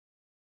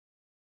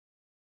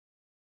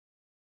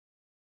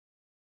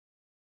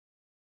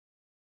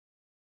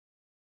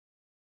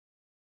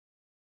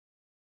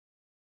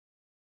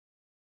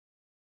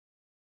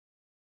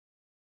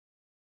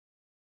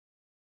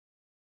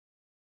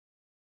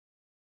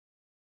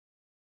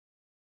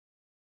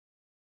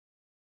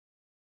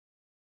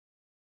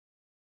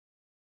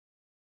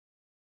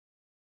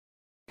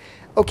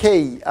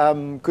Okay,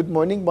 good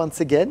morning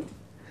once again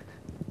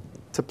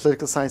to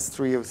Political Science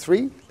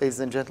 303, ladies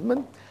and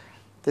gentlemen.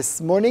 This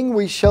morning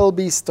we shall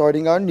be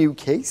starting our new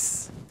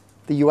case,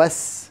 the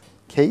US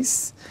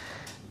case.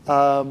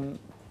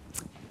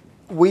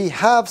 We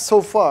have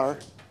so far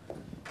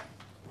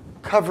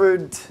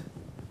covered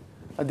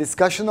a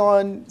discussion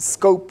on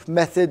scope,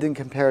 method, and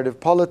comparative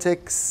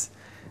politics.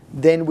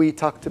 Then we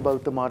talked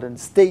about the modern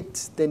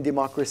state, then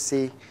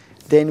democracy.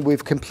 Then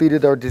we've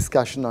completed our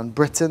discussion on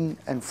Britain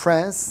and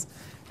France.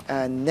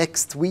 And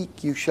next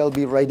week, you shall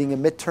be writing a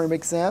midterm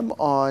exam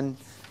on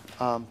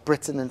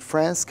Britain and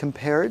France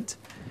compared.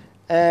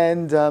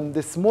 And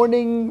this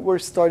morning, we're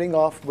starting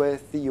off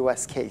with the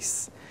US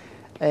case.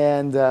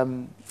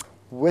 And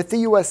with the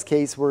US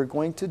case, we're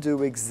going to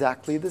do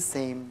exactly the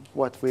same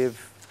what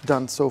we've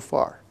done so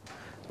far.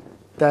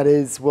 That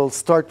is, we'll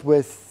start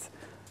with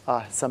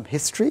some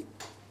history,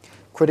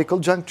 critical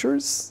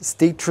junctures,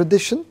 state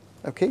tradition.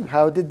 Okay,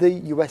 how did the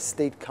US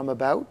state come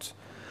about?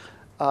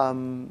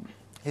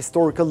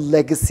 Historical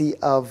legacy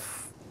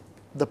of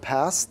the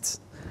past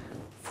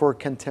for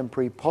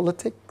contemporary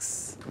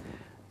politics.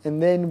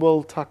 And then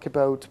we'll talk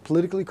about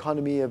political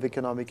economy of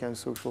economic and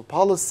social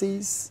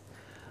policies.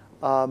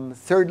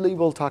 Thirdly,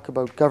 we'll talk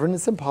about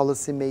governance and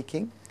policy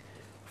making.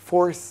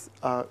 Fourth,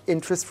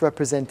 interest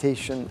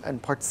representation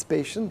and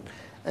participation.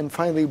 And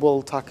finally,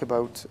 we'll talk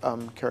about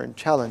current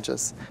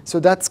challenges. So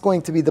that's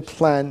going to be the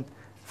plan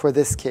for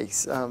this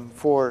case,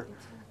 for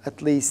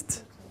at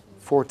least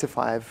 4 to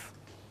 5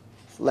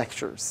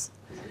 lectures.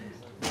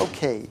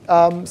 Okay,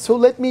 so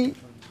let me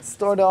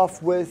start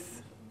off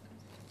with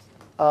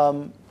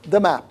the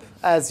map,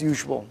 as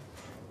usual.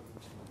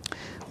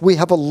 We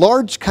have a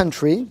large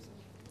country.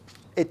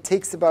 It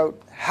takes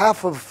about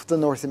half of the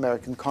North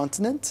American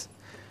continent.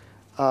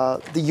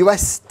 The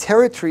US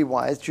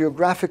territory-wise,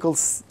 geographical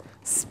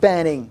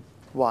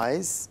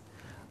spanning-wise,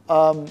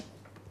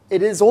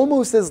 it is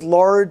almost as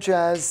large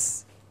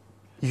as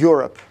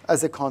Europe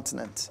as a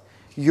continent.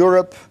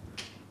 Europe,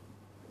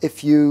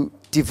 if you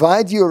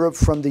divide Europe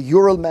from the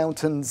Ural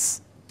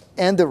Mountains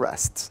and the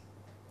rest,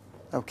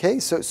 okay?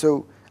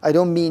 So I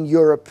don't mean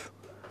Europe,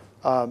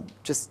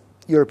 just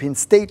European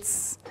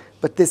states,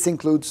 but this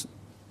includes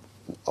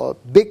a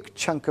big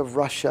chunk of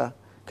Russia,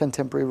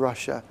 contemporary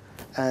Russia,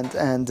 and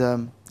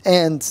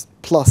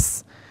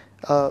plus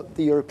the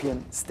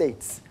European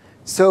states.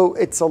 So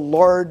it's a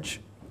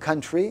large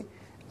country.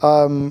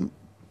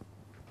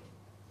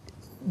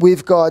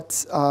 We've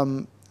got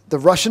the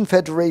Russian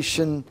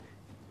Federation,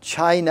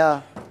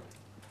 China,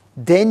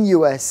 then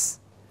US,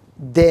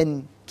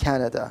 then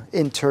Canada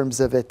in terms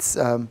of its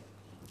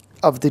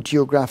of the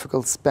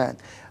geographical span.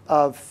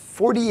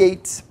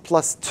 48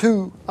 plus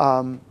 2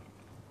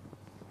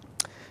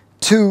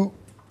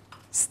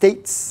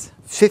 states,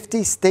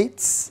 50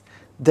 states,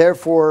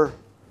 therefore,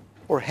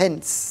 or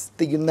hence,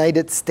 the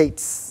United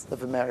States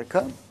of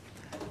America.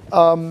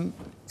 The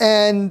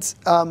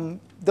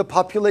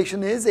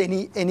population is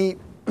any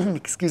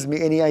excuse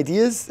me, any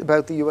ideas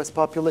about the US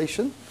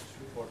population?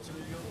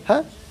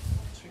 Huh?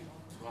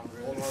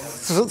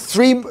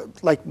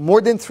 Like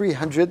more than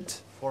 300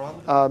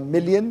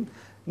 million?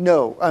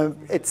 No,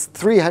 it's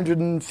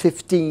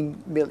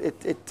 315 million.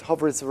 It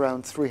hovers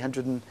around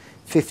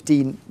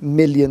 315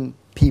 million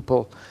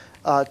people.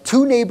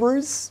 2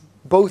 neighbors,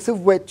 both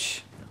of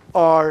which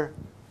are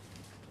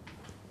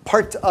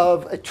part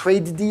of a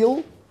trade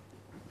deal,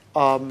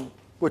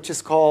 which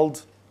is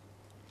called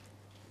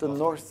the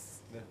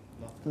North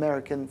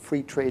American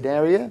Free Trade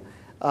Area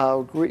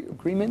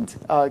Agreement,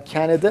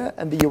 Canada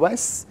and the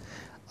US.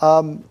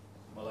 Well,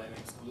 I'm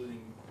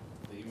excluding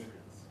the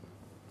immigrants.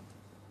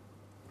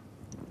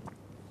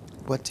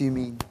 What do you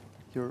mean?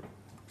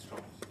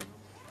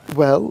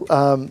 Well,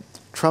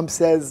 Trump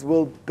says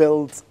we'll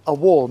build a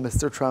wall.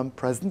 Mr. Trump,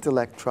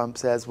 President-elect Trump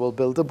says we'll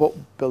build a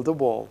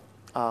wall.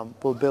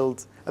 We'll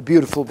build a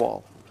beautiful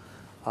wall.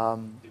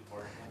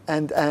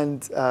 And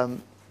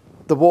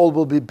the wall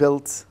will be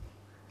built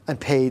and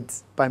paid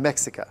by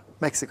Mexico,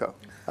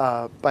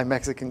 by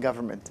Mexican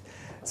government.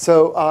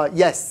 So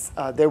yes,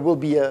 there will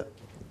be a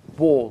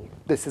wall.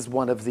 This is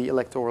one of the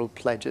electoral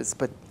pledges,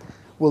 but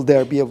will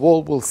there be a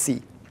wall? We'll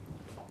see.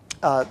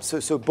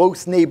 So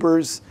both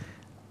neighbors,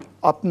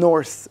 up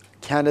north,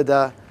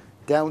 Canada,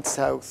 down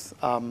south,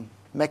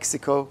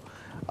 Mexico,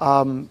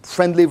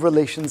 friendly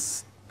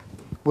relations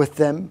with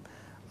them.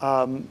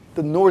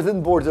 The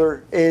northern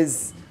border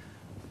is,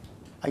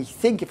 I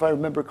think if I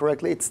remember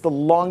correctly, it's the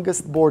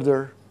longest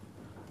border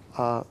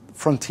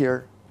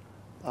frontier,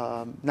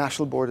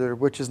 national border,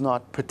 which is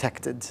not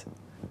protected.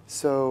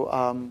 So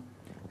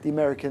the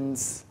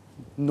Americans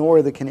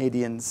nor the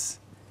Canadians,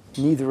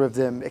 neither of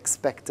them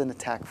expect an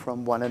attack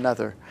from one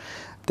another.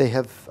 They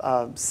have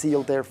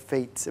sealed their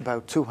fate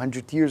about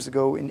 200 years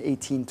ago in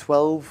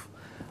 1812,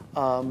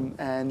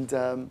 and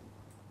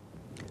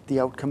the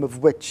outcome of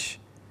which,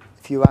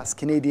 if you ask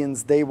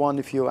Canadians, they won.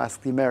 If you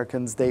ask the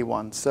Americans, they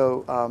won.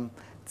 So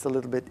it's a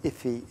little bit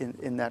iffy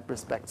in that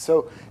respect.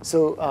 So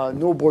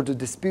no border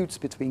disputes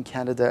between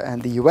Canada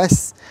and the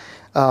US.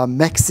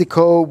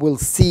 Mexico, we'll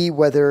see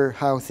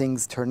how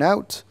things turn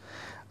out.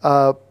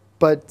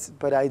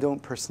 But I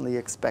don't personally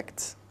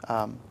expect,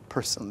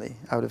 personally,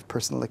 out of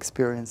personal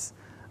experience,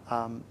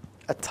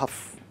 a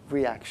tough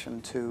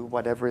reaction to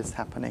whatever is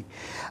happening.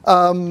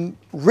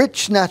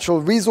 Rich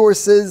natural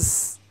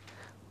resources,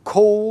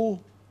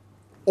 coal,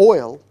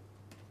 oil,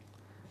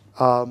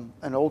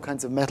 and all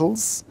kinds of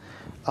metals,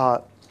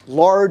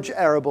 large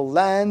arable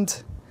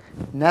land,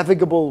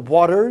 navigable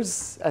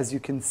waters, as you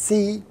can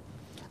see,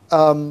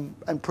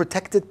 and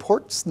protected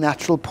ports,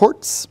 natural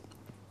ports.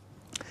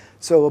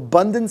 So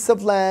abundance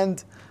of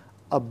land,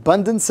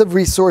 abundance of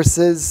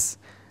resources.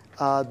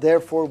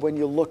 Therefore, when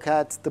you look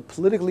at the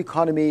political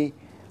economy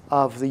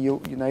of the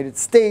United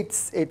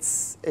States,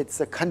 it's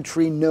a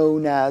country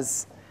known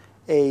as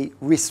a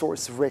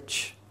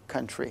resource-rich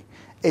country.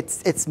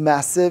 It's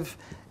massive.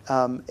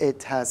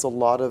 It has a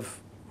lot of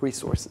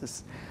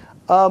resources.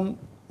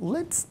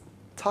 Let's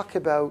talk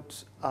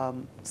about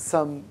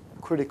some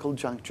critical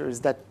junctures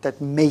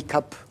that make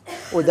up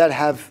or that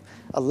have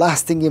a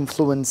lasting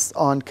influence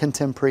on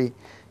contemporary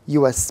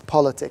US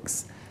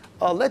politics.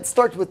 Let's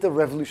start with the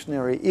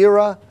Revolutionary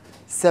Era,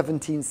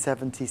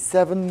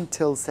 1777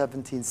 till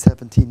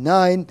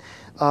 1779.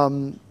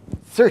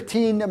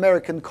 13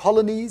 American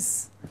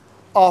colonies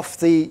off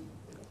the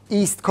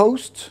East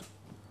Coast.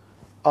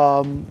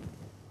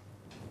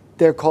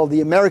 They're called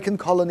the American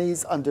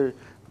colonies under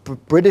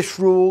British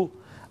rule.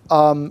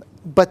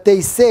 But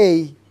they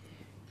say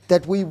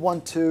that we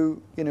want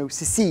to,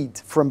 secede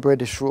from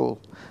British rule.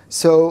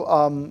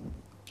 So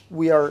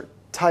we are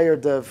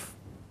tired of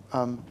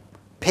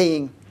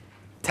paying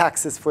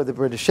taxes for the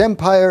British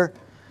Empire.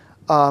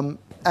 And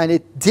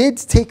it did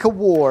take a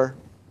war,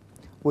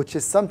 which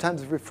is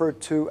sometimes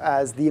referred to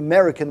as the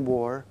American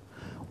War,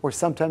 or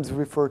sometimes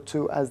referred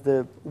to as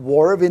the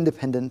War of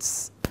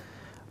Independence,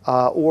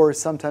 or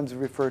sometimes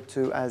referred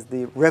to as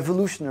the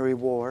Revolutionary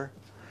War,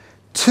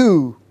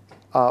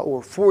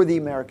 or for the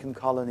American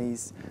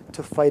colonies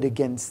to fight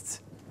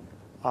against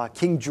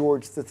King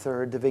George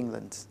III of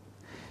England.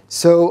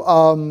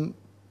 So,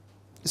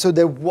 so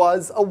there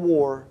was a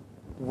war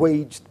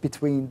waged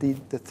between the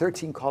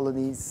 13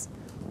 colonies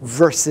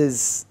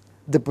versus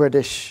the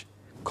British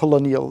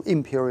colonial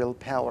imperial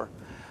power.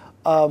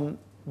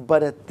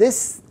 But at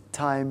this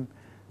time,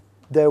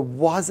 there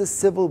was a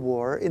civil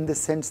war in the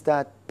sense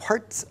that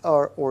parts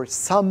or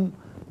some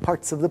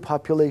parts of the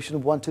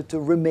population wanted to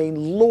remain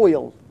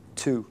loyal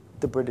to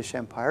the British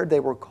Empire. They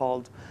were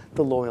called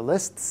the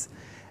Loyalists.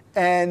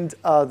 And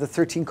the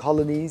 13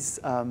 colonies,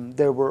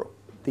 there were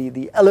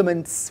the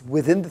elements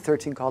within the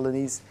 13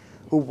 colonies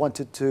who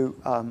wanted to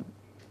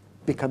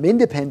become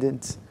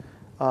independent.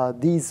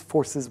 These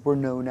forces were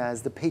known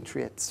as the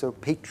Patriots. So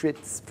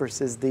Patriots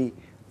versus the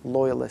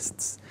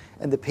Loyalists.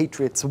 And the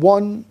Patriots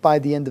won by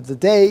the end of the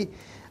day.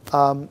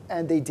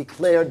 And they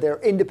declared their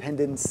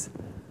independence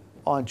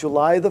on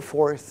July the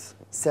 4th,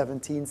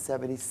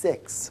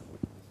 1776.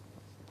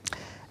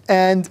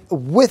 And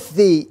with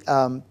the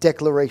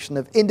Declaration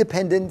of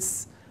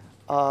Independence,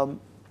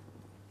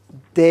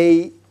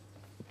 they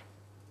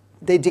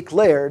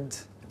declared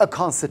a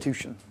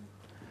constitution,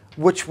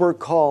 which was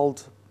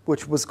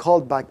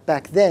called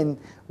back then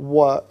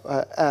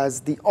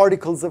as the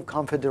Articles of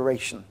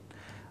Confederation,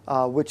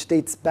 which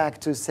dates back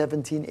to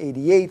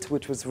 1788,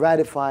 which was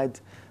ratified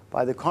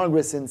by the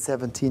Congress in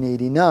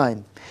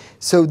 1789.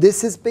 So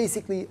this is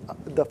basically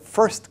the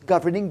first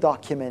governing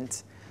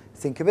document.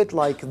 Think of it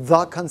like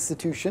the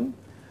Constitution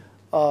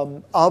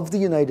of the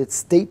United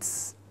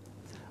States,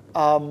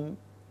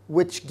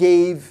 which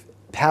gave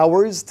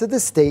powers to the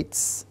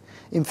states.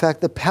 In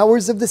fact, the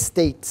powers of the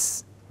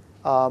states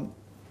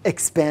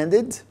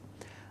expanded,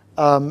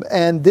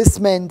 and this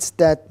meant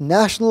that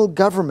national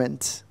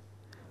government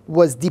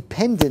was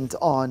dependent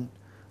on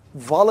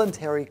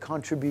voluntary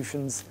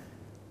contributions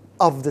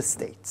of the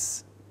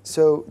states.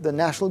 So the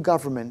national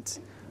government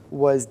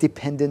was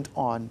dependent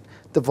on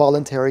the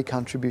voluntary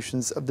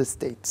contributions of the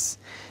states.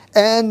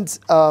 And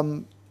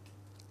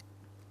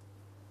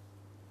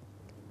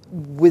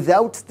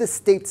without the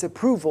state's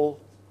approval,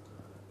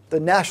 the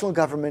national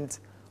government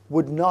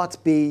would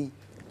not be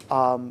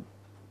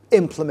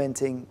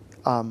implementing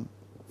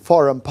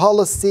foreign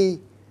policy,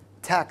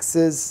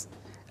 taxes,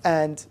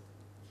 and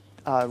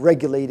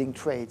regulating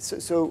trade.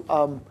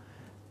 So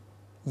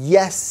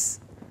yes,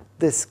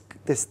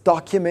 this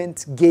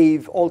document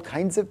gave all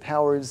kinds of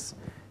powers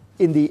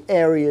in the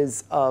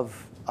areas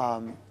of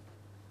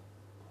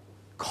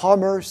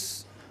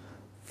commerce,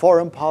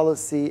 foreign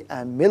policy,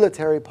 and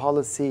military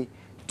policy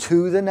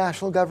to the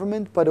national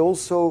government, but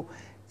also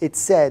it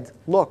said,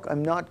 look,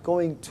 I'm not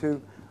going to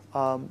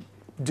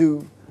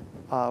do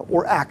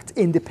or act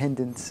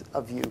independent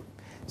of you.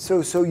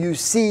 So you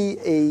see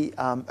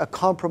a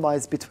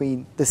compromise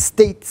between the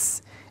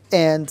states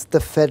and the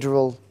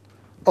federal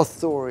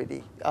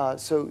authority.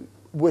 So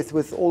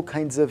with all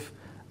kinds of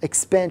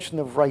expansion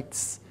of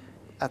rights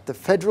at the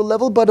federal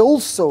level, but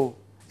also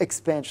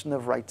expansion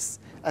of rights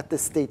at the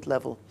state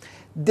level.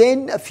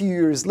 Then a few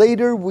years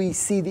later, we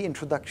see the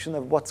introduction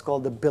of what's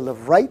called the Bill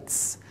of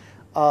Rights.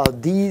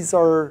 These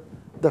are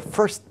the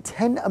first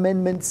 10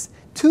 amendments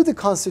to the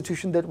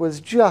Constitution that was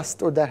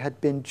just, or that had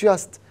been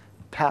just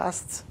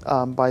passed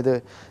by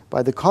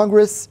the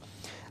Congress.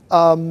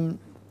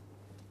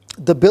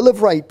 The Bill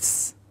of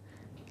Rights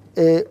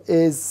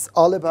is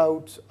all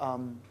about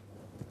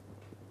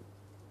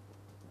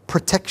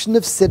protection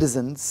of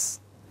citizens,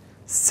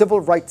 civil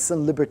rights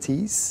and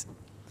liberties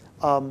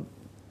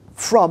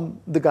from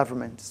the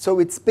government. So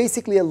it's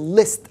basically a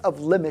list of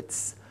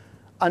limits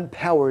and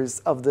powers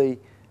of the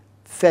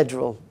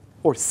federal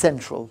or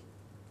central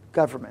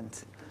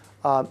government.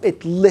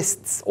 It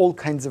lists all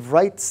kinds of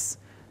rights.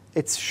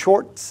 It's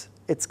short,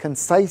 it's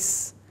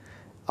concise.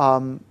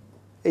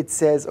 It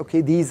says,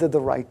 okay, these are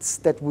the rights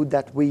that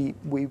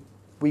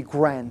we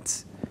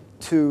grant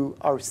to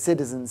our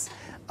citizens.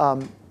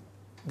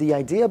 The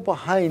idea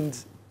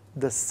behind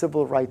the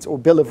Civil Rights or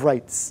Bill of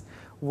Rights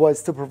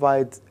was to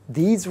provide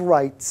these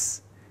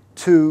rights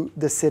to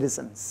the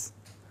citizens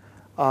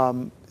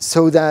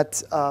so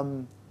that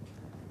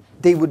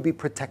they would be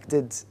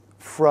protected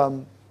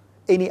from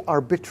any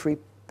arbitrary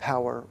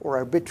power or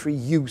arbitrary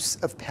use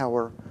of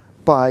power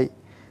by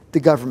the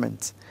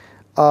government.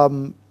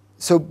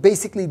 So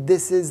basically,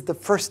 this is the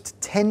first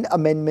 10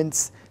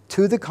 amendments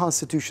to the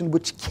Constitution,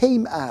 which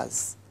came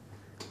as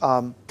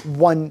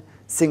one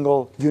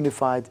single,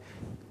 unified,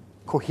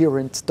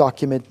 coherent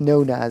document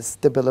known as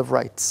the Bill of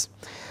Rights.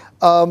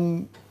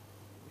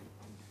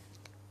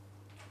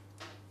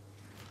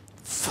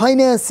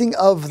 Financing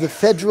of the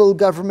federal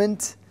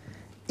government,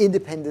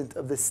 independent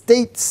of the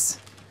states,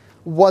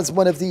 was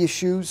one of the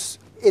issues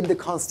in the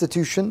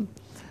Constitution.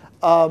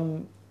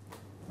 The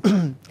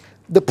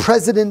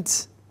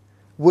president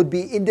would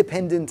be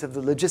independent of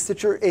the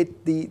legislature.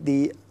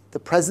 The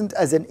president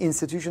as an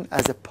institution,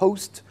 as a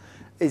post,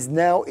 is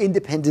now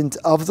independent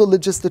of the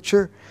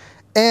legislature.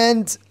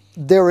 And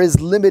there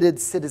is limited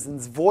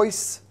citizens'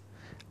 voice,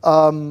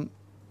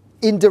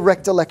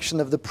 indirect election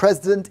of the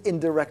president,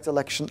 indirect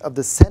election of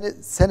the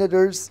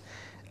senators.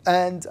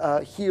 And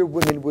here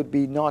women would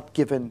be not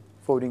given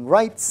voting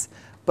rights,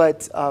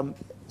 but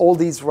all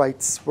these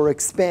rights were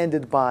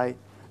expanded by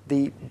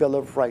the Bill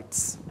of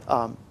Rights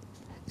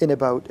in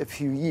about a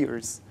few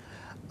years.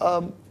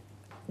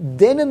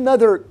 Then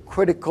another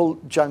critical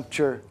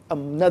juncture,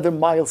 another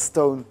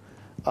milestone,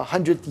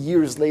 100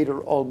 years later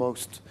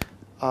almost,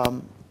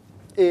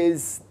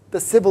 is the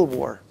Civil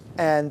War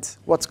and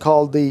what's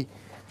called the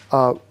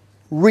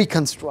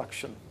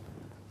Reconstruction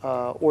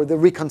or the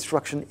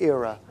Reconstruction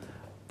era.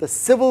 The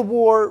Civil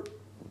War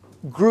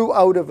grew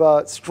out of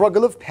a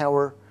struggle of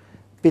power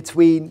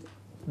between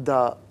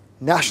the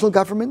national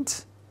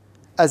government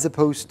as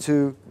opposed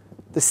to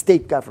the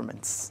state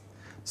governments.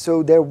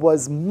 So there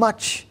was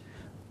much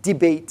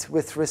debate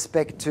with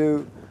respect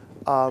to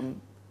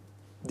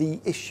the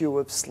issue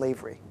of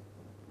slavery,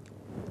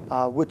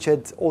 which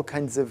had all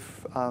kinds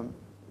of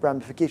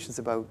ramifications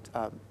about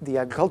the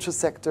agricultural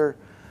sector,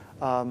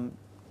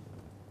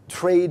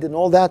 trade and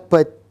all that,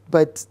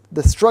 but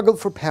the struggle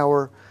for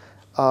power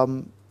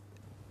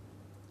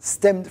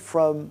stemmed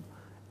from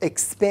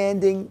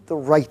expanding the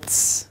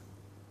rights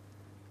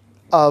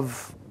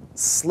of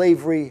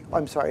slavery,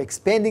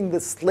 expanding the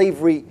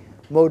slavery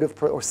mode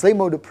of, or slave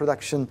mode of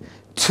production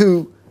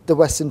to the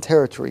Western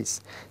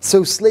territories.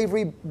 So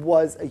slavery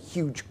was a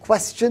huge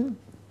question.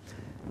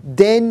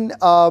 Then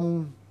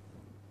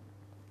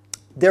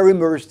there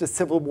emerged a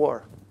civil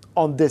war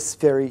on this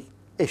very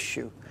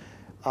issue.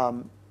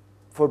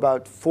 For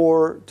about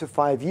 4 to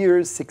 5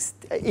 years,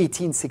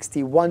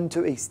 1861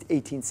 to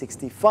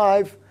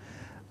 1865,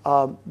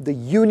 the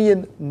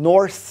Union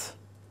North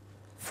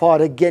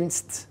fought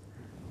against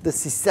the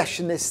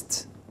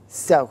secessionist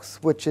South,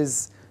 which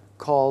is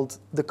called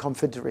the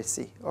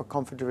Confederacy, or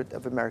Confederate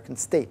of American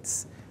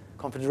States,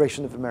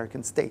 Confederation of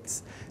American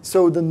States.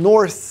 So the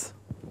North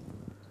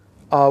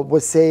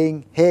was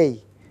saying,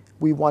 hey,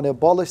 we want to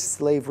abolish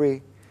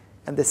slavery,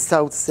 and the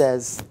South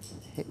says,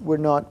 hey, we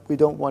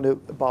don't want to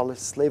abolish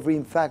slavery.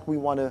 In fact, we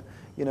want to,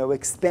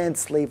 expand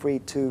slavery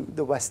to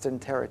the Western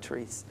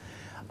territories.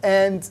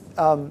 And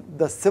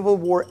the Civil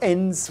War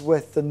ends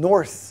with the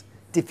North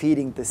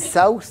defeating the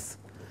South,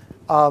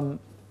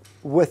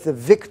 with the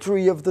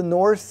victory of the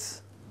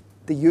North,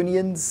 the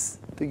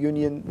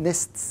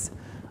Unionists.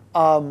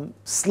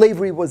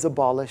 Slavery was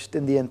abolished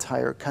in the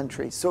entire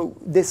country. So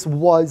this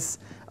was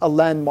a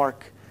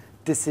landmark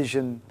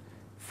decision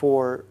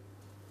for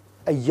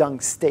a young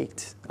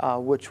state,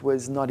 which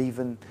was not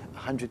even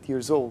 100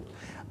 years old.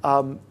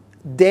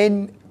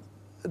 Then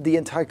the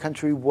entire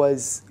country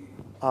was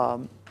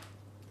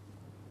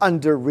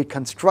under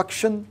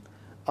Reconstruction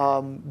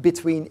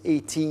between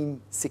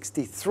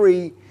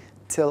 1863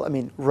 till,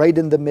 right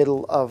in the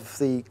middle of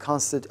the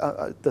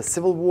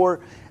Civil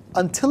War,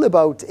 until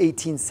about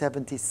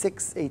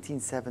 1876,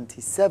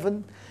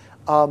 1877,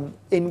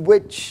 in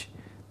which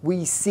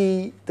we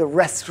see the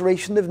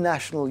restoration of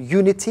national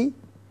unity.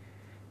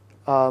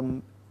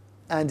 And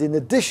in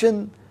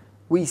addition,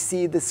 we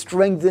see the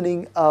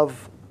strengthening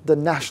of the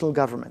national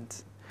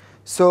government.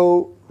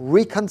 So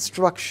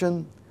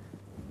Reconstruction,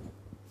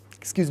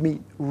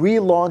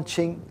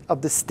 relaunching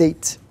of the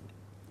state.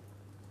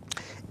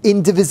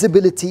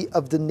 indivisibility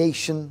of the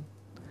nation,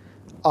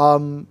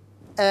 and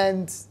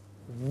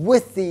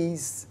with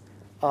these,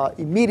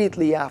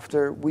 immediately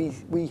after, we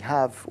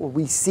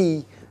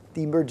see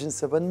the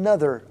emergence of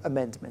another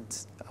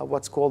amendment,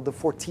 what's called the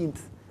 14th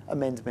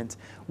Amendment,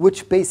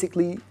 which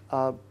basically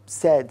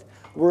said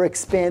we're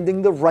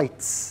expanding the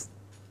rights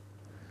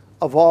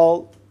of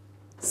all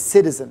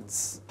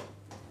citizens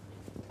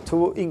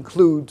to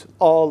include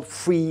all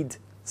freed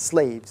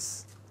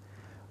slaves.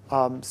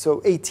 So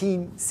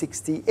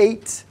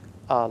 1868,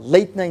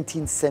 late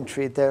 19th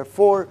century,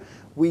 therefore,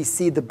 we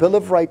see the Bill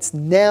of Rights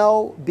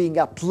now being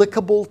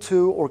applicable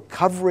to or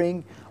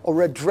covering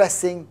or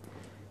addressing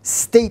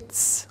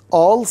states,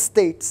 all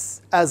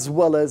states, as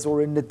well as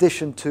or in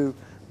addition to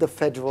the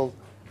federal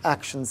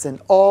actions.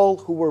 And all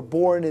who were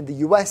born in the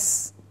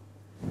US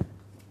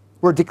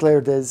were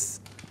declared as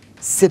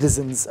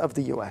citizens of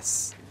the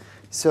US.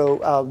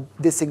 So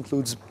this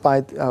includes,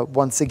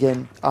 once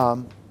again,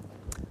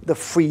 the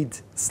freed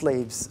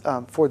slaves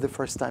for the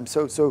first time.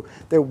 So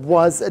there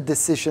was a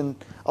decision,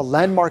 a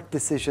landmark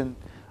decision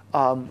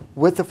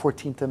with the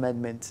 14th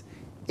Amendment,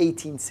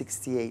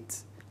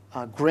 1868,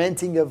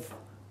 granting of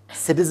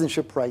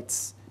citizenship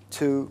rights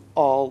to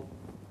all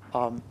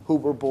who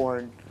were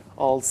born,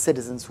 all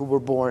citizens who were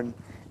born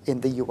in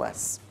the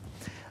US.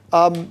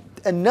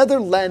 Another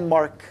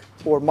landmark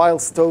or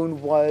milestone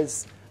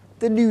was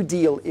the New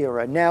Deal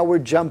era. Now we're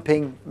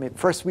jumping,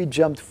 first we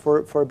jumped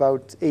for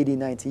about 80,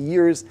 90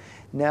 years.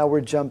 Now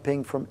we're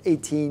jumping from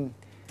 1860s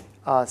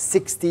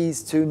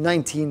to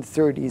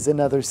 1930s,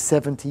 another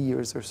 70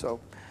 years or so.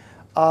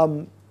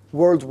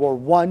 World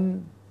War I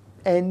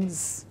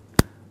ends.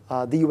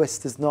 The US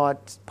does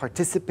not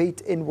participate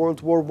in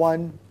World War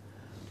I,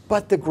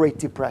 but the Great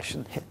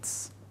Depression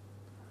hits.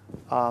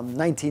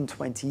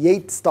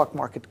 1928, stock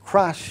market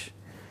crash.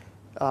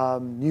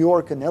 New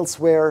York and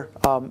elsewhere,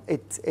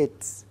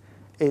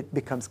 it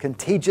becomes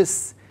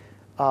contagious.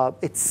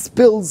 It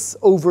spills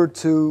over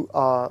to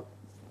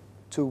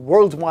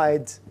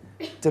worldwide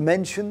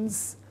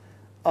dimensions.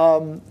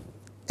 And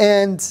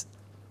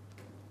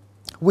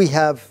we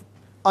have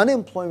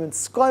unemployment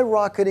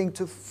skyrocketing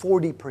to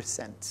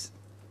 40%.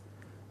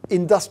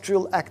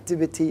 Industrial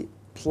activity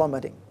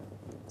plummeting.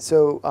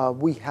 So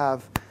we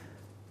have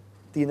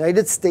the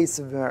United States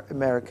of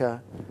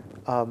America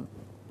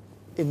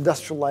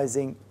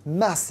industrializing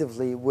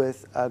massively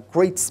with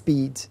great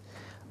speed.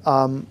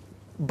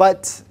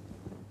 But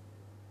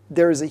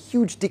there is a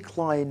huge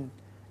decline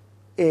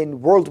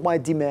in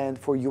worldwide demand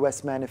for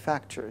US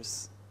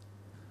manufacturers.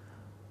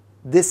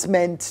 This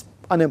meant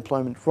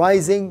unemployment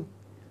rising.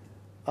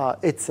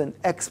 It's an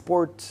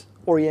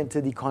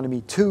export-oriented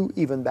economy too,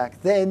 even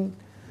back then.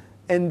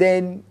 And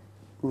then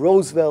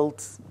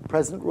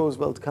President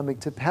Roosevelt coming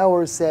to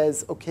power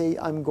says, okay,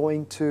 I'm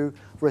going to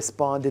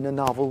respond in a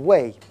novel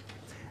way.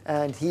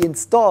 And he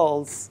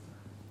installs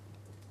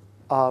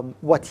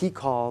what he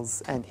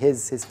calls, and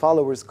his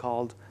followers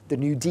called, the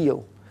New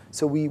Deal.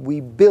 So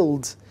we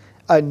build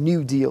a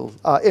New Deal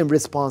in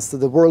response to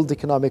the world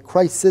economic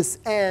crisis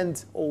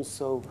and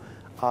also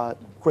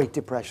Great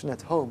Depression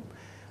at home.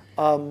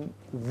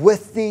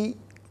 With the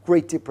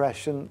Great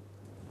Depression,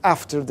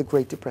 after the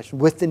Great Depression,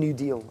 with the New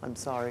Deal,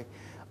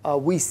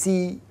 we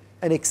see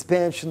an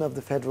expansion of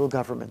the federal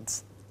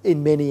government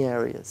in many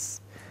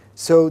areas.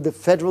 So the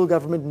federal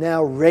government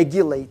now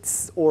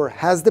regulates or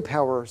has the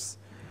powers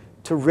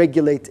to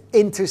regulate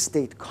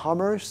interstate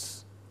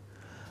commerce,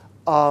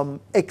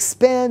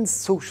 expands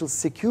Social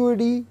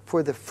Security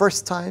for the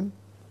first time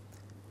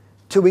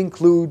to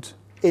include,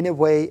 in a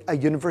way, a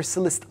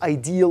universalist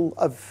ideal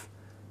of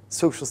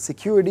Social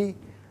Security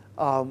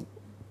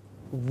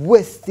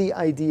with the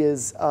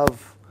ideas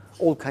of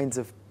all kinds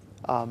of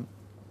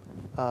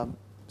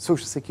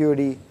Social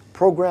Security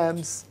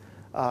programs,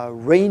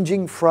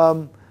 ranging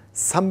from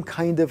some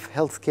kind of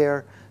health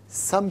care,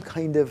 some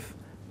kind of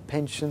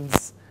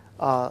pensions,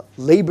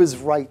 labor's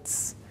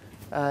rights,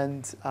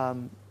 and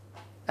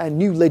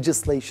new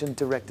legislation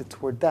directed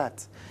toward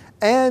that.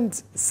 And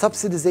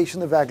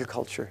subsidization of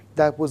agriculture.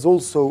 That was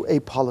also a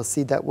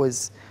policy that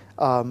was,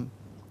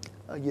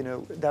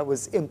 that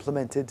was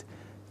implemented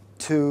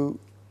to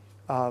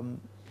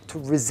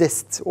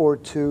resist or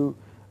to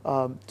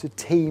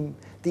tame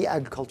the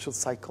agricultural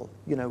cycle.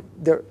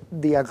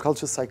 The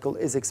agricultural cycle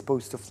is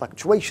exposed to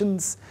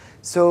fluctuations,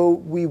 so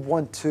we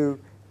want to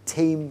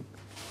tame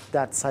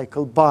that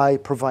cycle by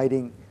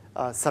providing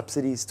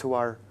subsidies to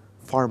our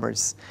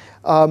farmers.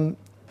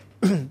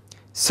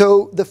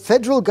 So the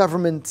federal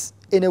government,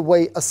 in a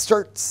way,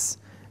 asserts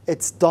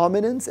its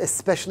dominance,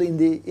 especially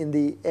in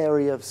the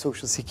area of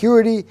Social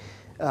Security,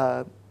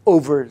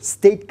 over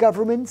state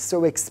governments.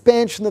 So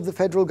expansion of the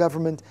federal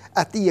government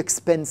at the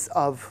expense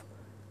of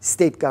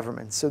state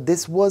governments. So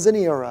this was an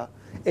era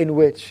in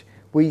which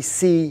we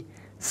see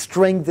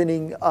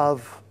strengthening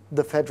of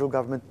the federal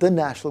government, the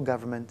national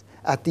government,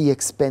 at the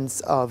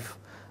expense of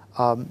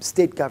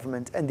state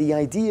government. And the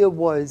idea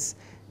was,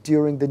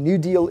 during the New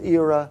Deal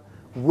era,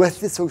 with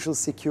the Social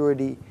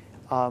Security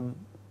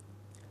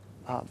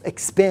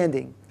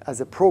expanding as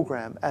a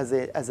program, as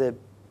a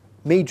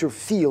major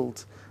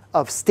field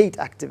of state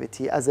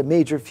activity, as a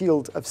major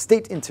field of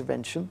state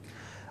intervention,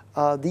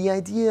 the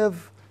idea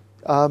of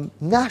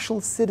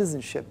national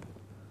citizenship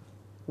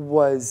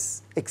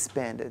was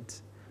expanded.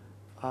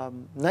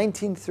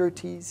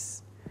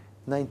 1930s,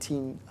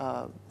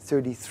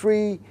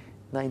 1933,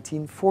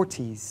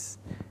 1940s.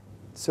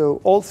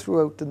 So all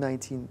throughout the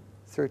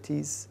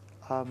 1930s,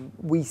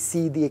 we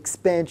see the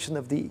expansion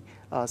of the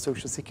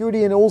Social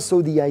Security and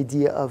also the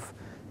idea of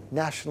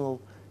national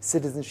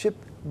citizenship,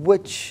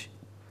 which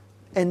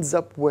ends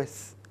up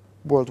with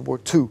World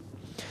War II.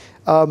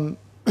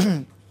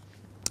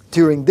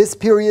 During this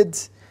period,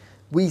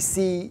 we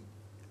see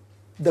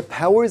the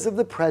powers of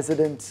the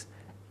president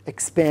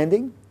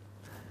expanding,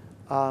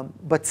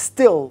 but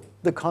still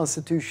the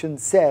Constitution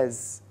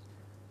says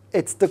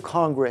it's the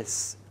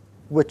Congress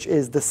which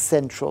is the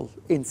central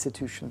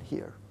institution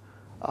here.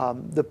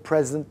 The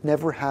president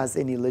never has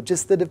any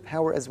legislative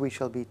power, as we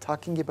shall be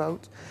talking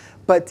about,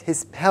 but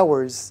his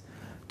powers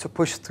to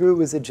push through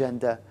his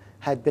agenda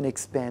had been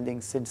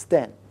expanding since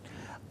then.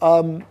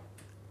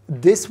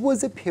 This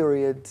was a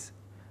period,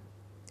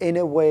 in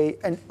a way,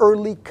 an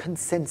early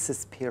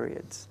consensus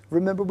period.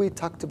 Remember, we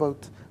talked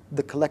about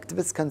the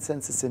collectivist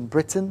consensus in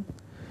Britain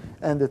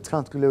and the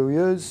Trente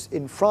Glorieuses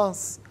in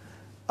France.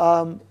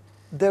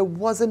 There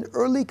was an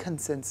early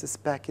consensus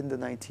back in the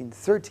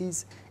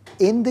 1930s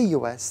in the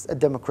US, a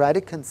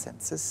democratic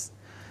consensus,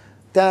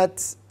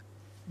 that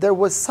there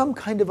was some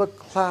kind of a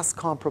class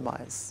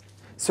compromise.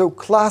 So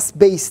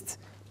class-based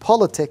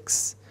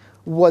politics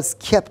was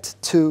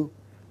kept to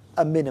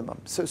a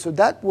minimum. So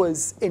that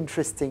was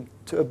interesting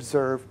to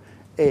observe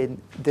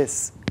in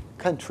this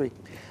country.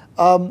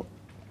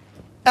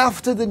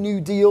 After the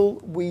New Deal,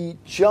 we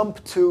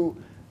jump to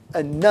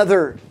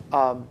another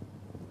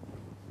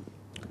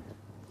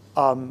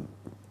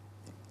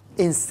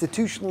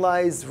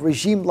institutionalized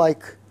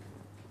regime-like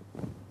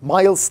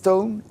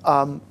milestone.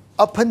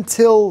 Up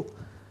until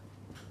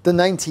the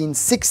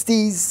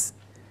 1960s,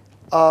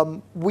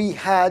 we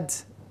had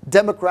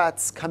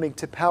Democrats coming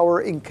to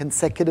power in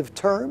consecutive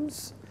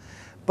terms.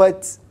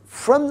 But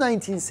from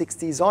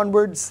 1960s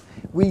onwards,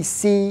 we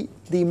see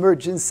the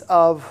emergence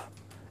of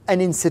an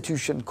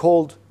institution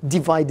called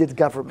divided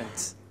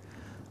government.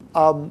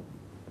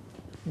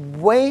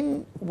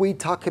 When we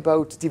talk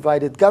about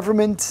divided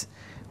government,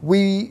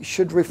 we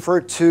should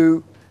refer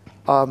to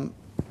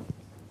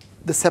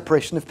the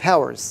separation of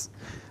powers.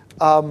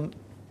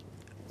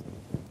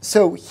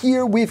 So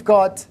here we've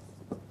got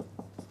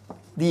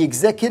the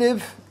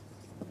executive,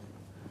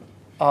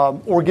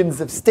 organs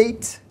of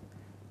state,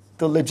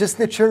 the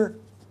legislature,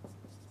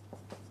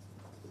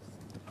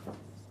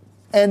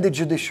 and the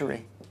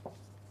judiciary.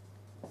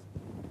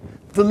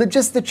 The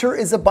legislature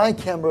is a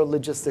bicameral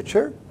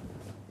legislature.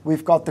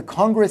 We've got the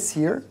Congress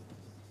here,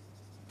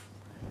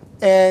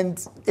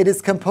 and it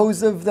is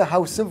composed of the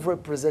House of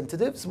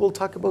Representatives. We'll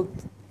talk about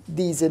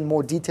these in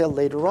more detail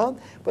later on,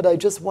 but I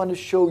just want to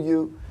show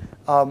you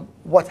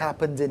what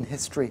happened in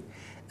history.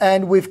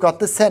 And we've got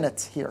the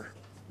Senate here.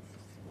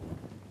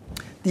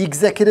 The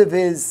executive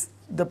is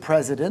the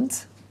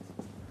president,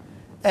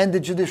 and the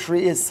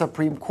judiciary is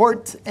Supreme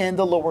Court and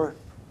the lower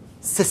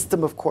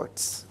system of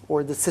courts,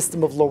 or the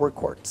system of lower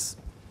courts.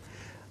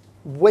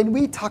 When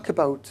we talk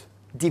about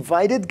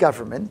divided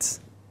government,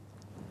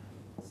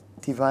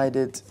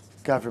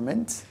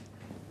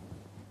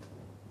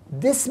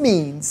 this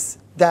means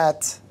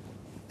that,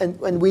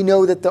 and we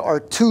know that there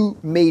are two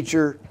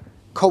major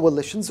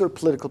coalitions or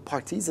political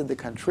parties in the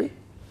country.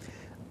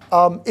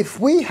 If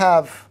we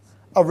have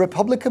a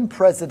Republican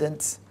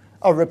president,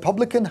 a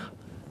Republican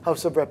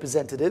House of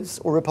Representatives,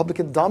 or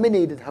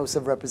Republican-dominated House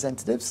of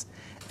Representatives,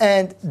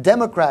 and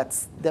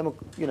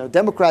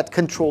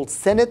Democrat-controlled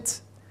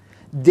Senate,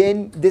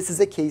 then this is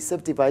a case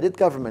of divided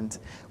government.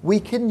 We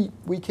can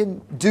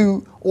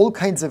do all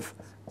kinds of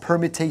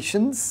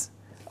permutations.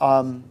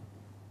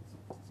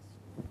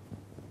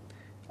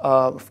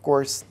 Of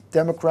course,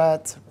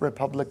 Democrat,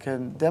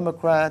 Republican,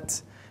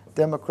 Democrat,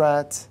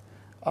 Democrat,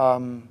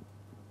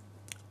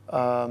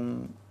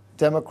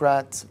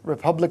 Democrat,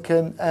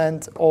 Republican,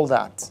 and all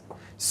that.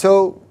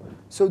 So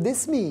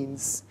this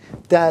means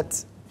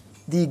that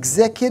the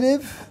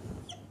executive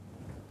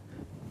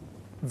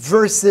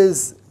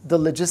versus the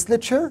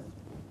legislature,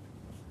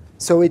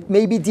 so it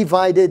may be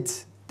divided,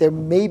 there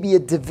may be a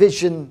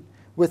division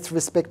with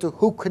respect to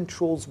who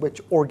controls which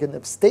organ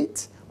of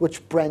state,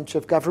 which branch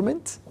of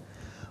government,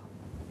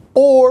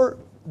 or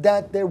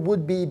that there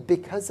would be,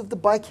 because of the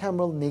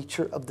bicameral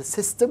nature of the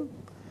system,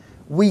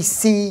 we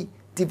see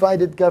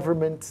divided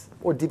government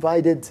or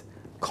divided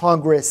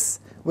Congress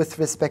with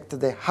respect to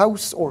the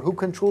House, or who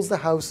controls the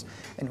House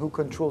and who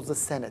controls the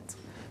Senate.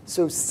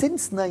 So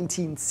since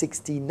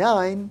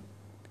 1969,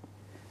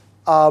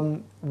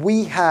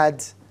 we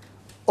had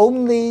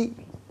only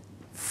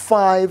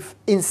 5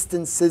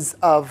 instances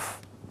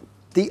of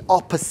the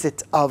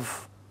opposite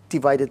of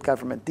divided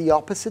government. The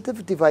opposite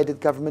of divided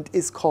government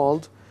is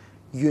called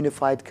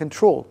unified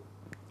control.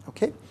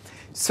 Okay?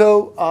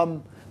 So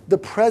the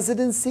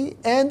presidency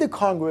and the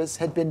Congress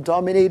had been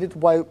dominated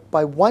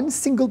by one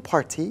single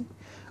party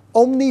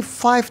only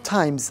 5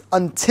 times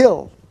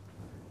until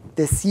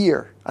this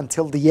year,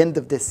 until the end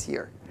of this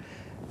year.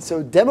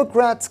 So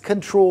Democrats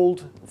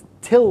controlled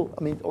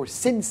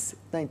since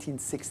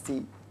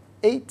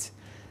 1968,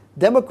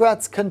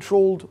 Democrats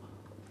controlled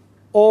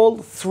all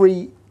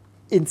 3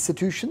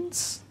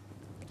 institutions,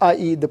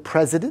 i.e. the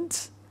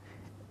president,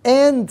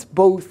 and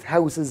both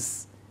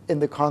houses in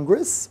the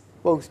Congress,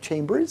 both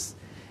chambers,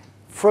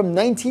 from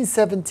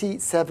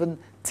 1977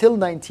 till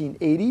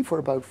 1980 for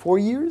about 4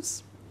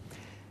 years,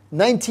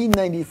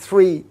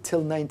 1993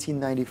 till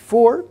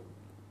 1994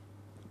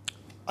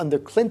 under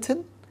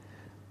Clinton,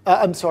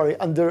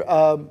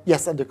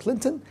 under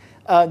Clinton,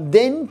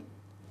 then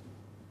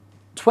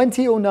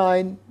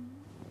 2009,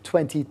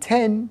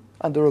 2010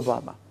 under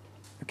Obama.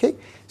 Okay,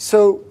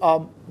 so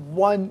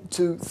 1,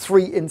 2,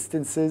 3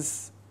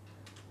 instances,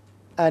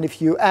 and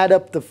if you add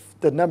up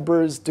the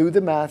numbers, do the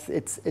math,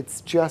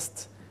 it's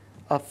just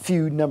a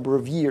few number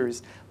of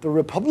years. The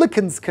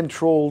Republicans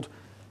controlled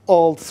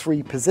all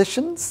 3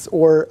 positions,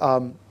 or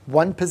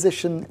 1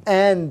 position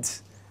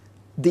and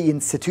the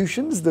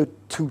institutions, the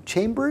 2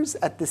 chambers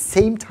at the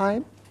same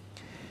time.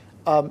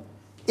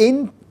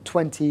 In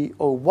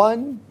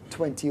 2001,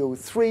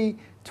 2003,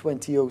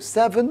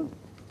 2007,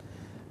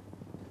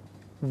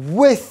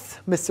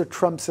 with Mr.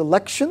 Trump's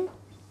election,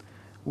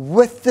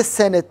 with the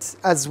Senate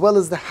as well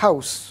as the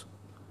House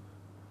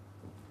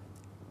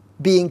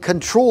being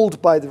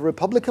controlled by the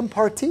Republican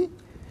Party,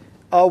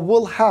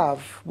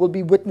 we'll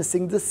be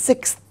witnessing the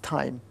 6th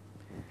time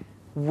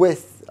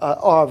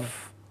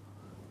of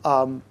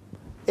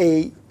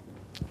a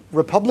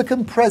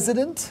Republican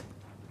president,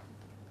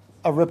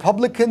 a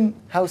Republican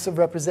House of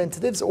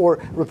Representatives, or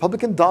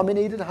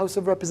Republican-dominated House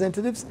of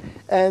Representatives,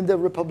 and a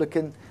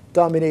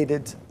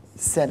Republican-dominated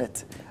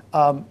Senate.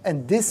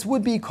 And this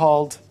would be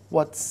called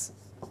what's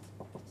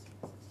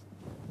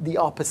the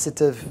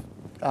opposite of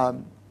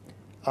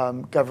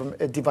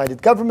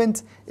divided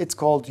government. It's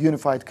called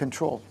unified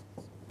control.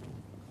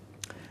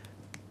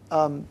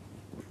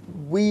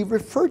 We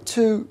refer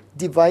to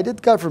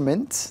divided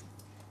government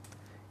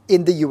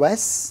in the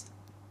US.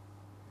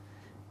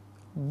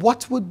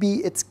 What would be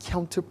its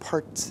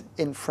counterpart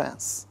in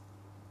France?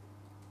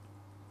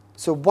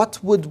 So what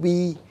would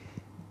we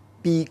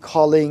be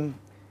calling,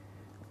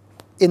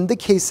 in the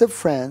case of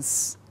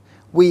France,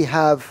 we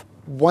have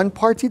one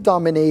party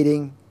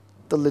dominating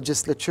the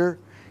legislature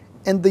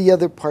and the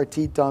other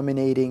party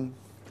dominating,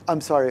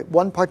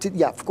 one party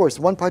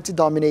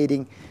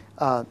dominating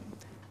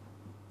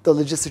the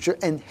legislature,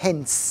 and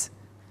hence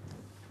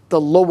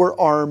the lower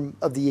arm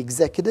of the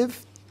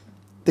executive,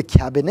 the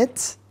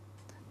cabinet,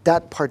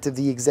 that part of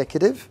the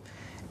executive,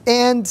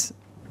 and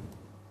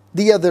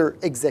the other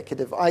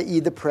executive, i.e.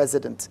 the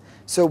president.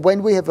 So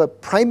when we have a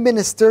prime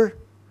minister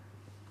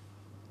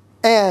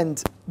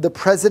and the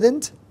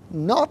president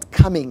not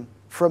coming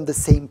from the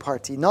same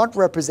party, not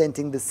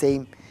representing the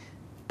same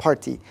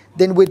party,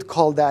 then we'd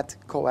call that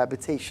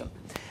cohabitation,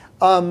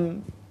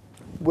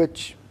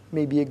 which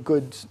may be a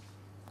good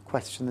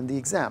question in the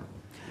exam.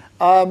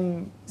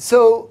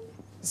 So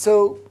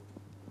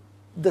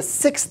the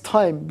 6th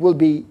time will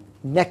be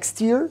next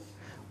year,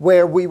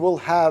 where we will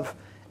have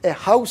a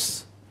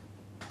House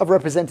of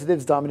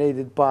Representatives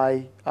dominated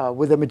by,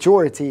 with a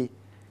majority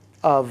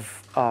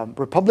of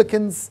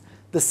Republicans,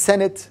 the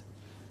Senate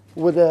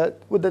with a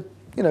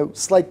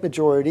slight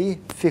majority,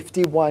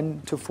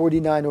 51 to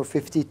 49 or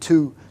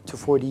 52 to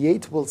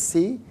 48, we'll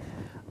see,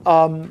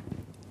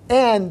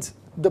 and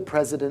the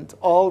president,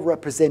 all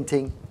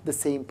representing the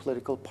same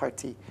political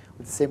party,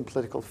 with the same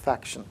political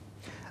faction.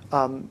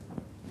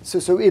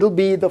 So it'll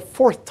be the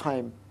 4th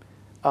time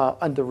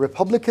under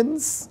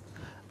Republicans,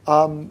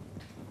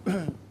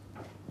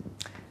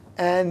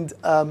 and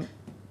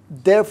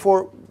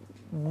therefore,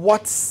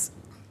 what's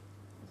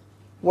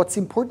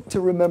important to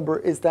remember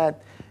is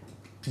that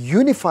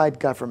unified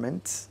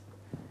government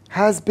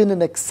has been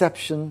an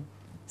exception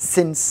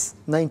since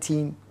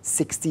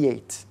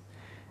 1968,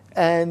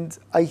 and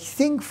I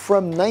think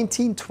from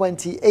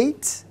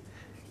 1928.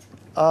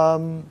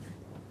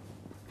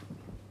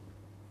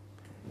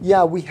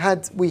 Yeah, we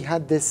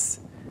had this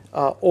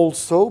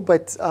also,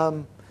 but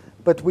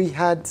we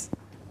had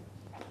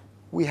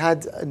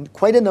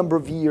quite a number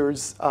of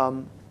years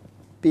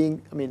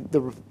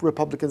the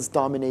Republicans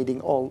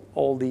dominating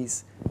all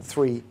these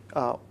 3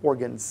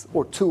 organs,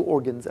 or 2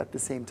 organs at the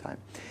same time,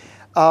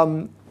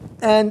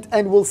 and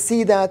we'll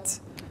see that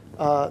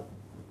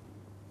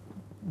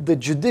the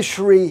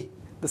judiciary,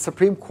 the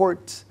Supreme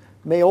Court,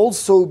 may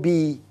also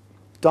be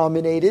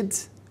dominated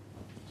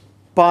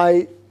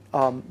by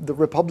the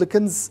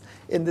Republicans,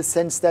 in the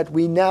sense that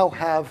we now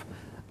have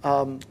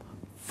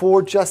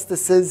 4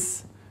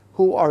 justices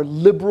who are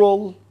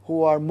liberal,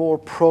 who are more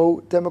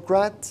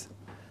pro-Democrat,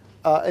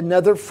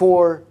 another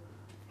 4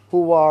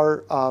 who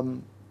are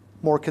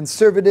more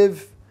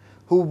conservative,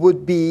 who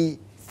would be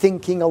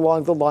thinking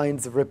along the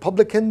lines of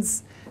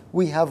Republicans.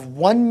 We have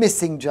 1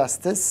 missing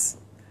justice,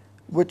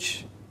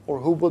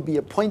 who will be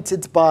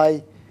appointed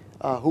by,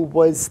 who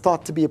was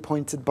thought to be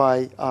appointed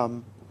by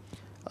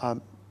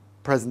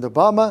President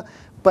Obama,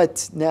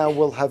 But now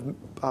we'll have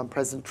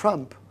President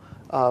Trump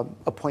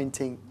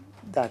appointing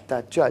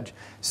that judge.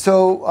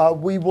 So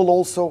we will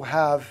also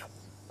have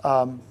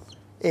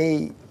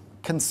a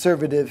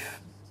conservative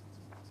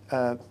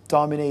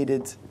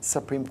dominated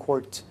Supreme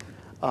Court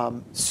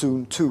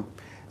soon too.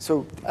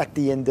 So at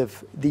the end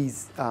of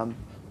these,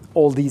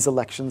 all these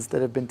elections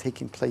that have been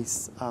taking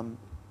place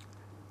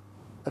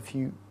a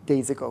few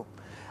days ago.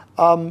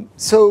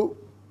 So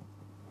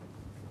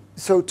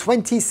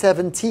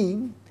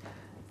 2017,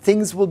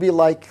 things will be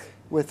like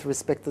with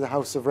respect to the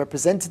House of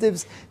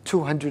Representatives,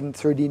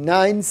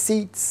 239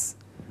 seats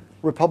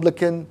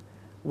Republican,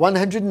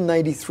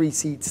 193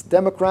 seats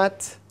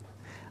Democrat.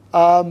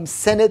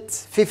 Senate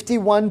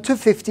 51 to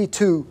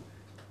 52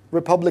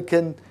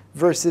 Republican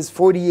versus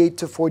 48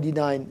 to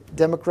 49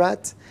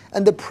 Democrat,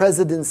 and the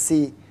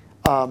presidency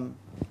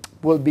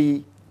will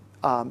be,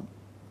 will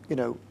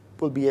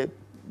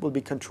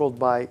be controlled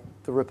by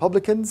the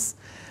Republicans.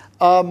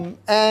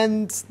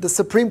 And the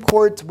Supreme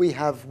Court, we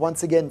have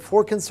once again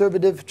 4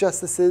 conservative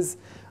justices,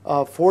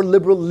 4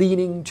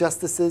 liberal-leaning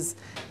justices,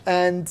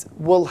 and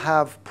we'll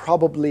have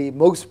probably,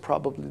 most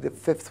probably, the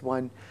 5th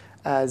one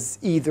as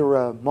either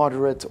a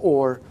moderate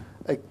or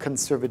a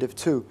conservative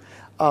too.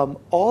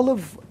 All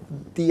of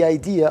the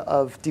idea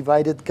of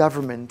divided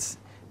government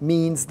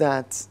means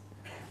that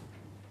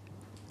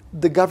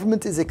the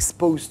government is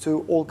exposed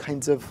to all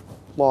kinds of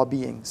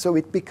lobbying. So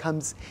it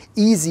becomes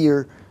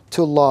easier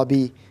to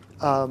lobby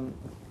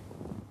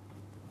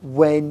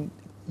when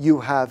you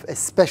have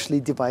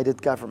especially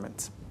divided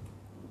government.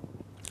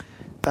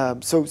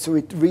 So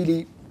it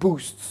really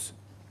boosts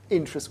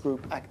interest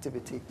group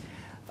activity.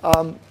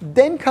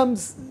 Then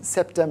comes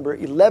September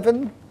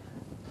 11,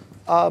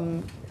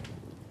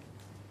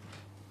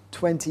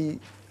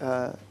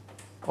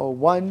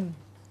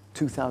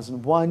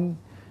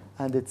 2001,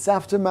 and its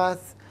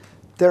aftermath.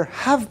 There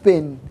have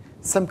been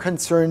some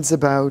concerns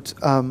about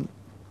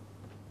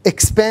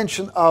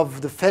expansion of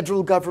the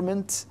federal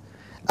government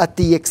at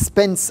the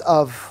expense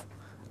of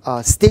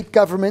state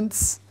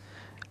governments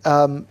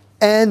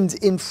and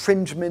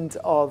infringement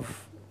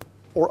of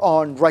or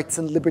on rights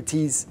and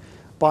liberties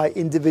by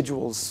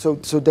individuals. So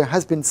there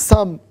has been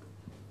some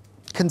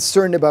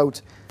concern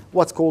about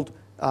what's called,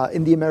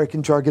 in the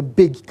American jargon,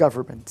 big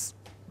government,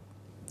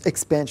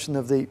 expansion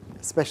of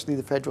especially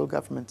the federal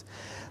government.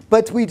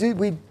 But we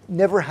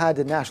never had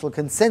a national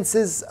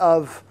consensus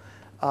of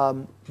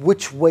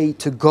which way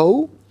to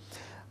go.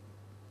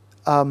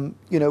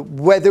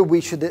 Whether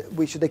we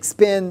should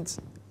expand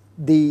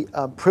the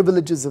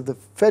privileges of the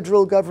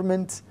federal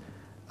government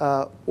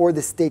or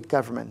the state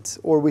government,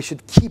 or we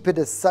should keep it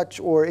as such,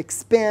 or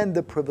expand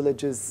the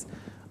privileges,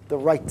 the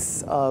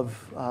rights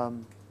of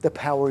the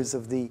powers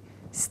of the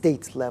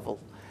state level.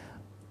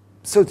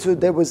 So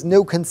there was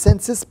no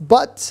consensus,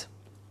 but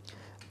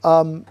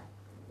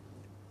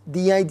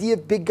the idea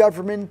of big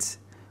government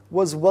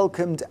was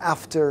welcomed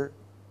after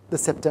the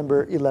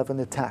September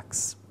 11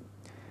 attacks.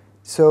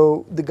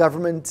 So the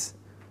government,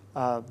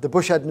 the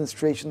Bush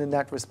administration in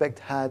that respect,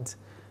 had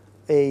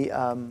a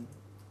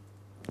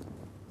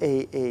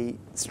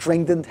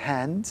strengthened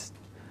hand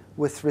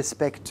with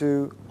respect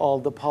to all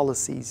the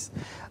policies.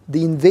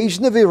 The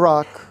invasion of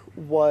Iraq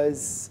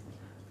was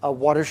a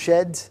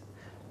watershed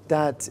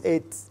that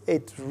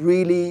it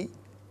really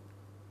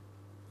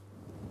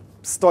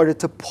started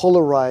to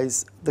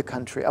polarize the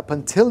country. Up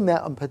until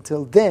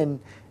then,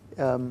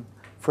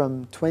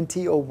 from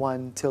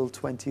 2001 till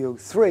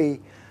 2003,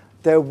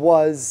 there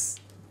was,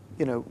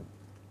 the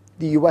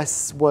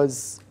U.S.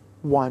 was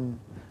one.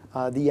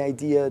 The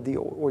idea,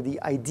 or the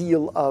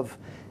ideal of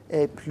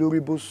a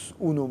pluribus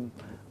unum,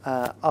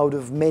 out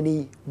of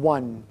many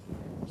one,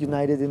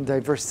 united in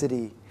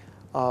diversity,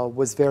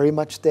 was very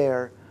much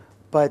there.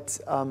 But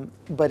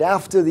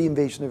after the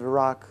invasion of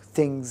Iraq,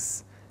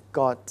 things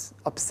got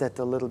upset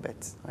a little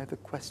bit. I have a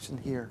question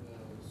here.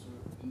 So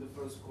in the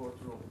first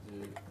quarter of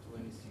the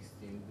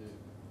 2016, the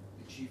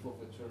chief of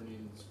attorney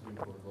in the Supreme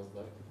Court was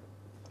died.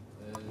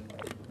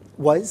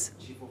 Was?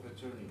 Chief of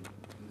attorney in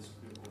the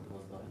Supreme Court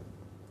was died.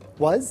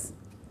 Was?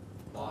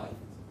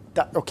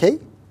 Died. Okay.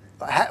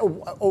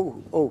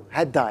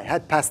 Had died,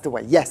 had passed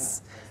away.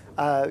 Yes.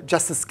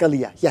 Justice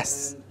Scalia.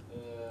 Yes.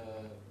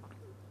 And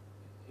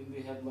in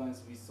the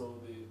headlines, we saw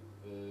the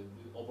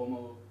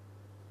Obama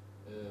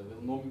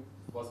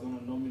was going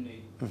to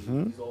nominate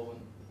his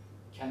own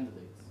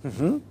candidates for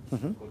the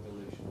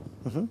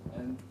elections.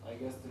 And I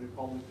guess the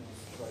Republicans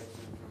tried to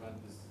prevent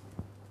this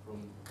from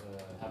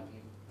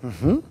happening.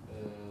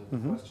 The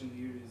question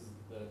here is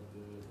that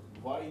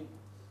why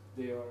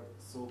they are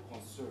so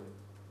concerned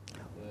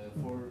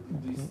for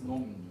this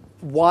nominee.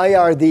 Why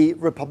are the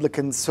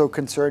Republicans so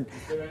concerned?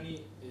 Is there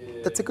any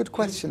That's a good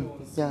question.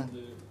 Yeah. on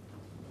the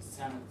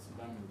Senate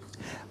members,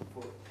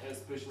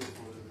 especially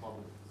for the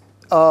Republicans?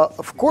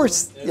 Of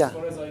course, Because yeah. As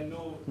far as I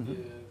know,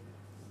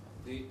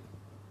 the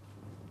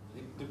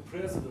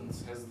president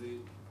has the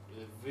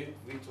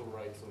veto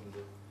rights on the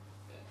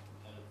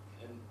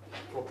and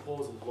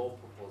proposal, law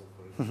proposal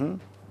for it.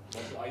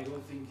 But I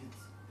don't think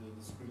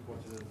the Supreme Court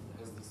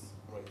has this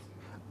right.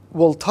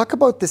 we'll talk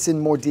about this in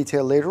more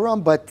detail later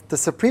on, but the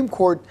Supreme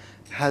Court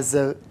has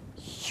a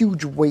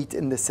huge weight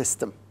in the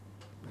system.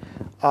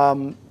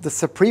 The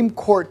Supreme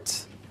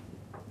Court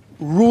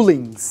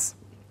rulings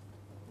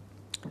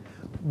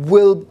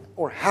will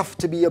or have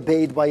to be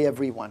obeyed by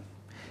everyone.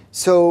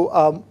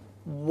 So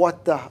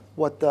what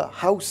the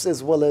House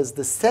as well as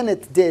the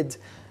Senate did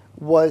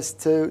was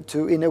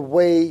to in a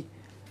way,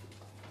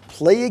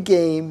 play a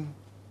game,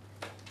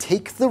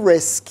 take the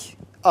risk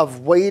of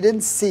wait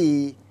and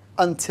see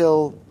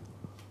until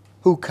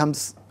who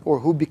comes or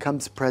who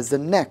becomes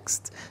president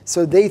next.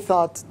 So they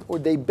thought, or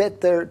they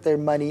bet their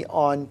money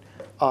on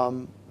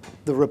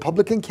the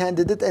Republican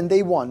candidate, and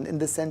they won in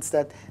the sense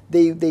that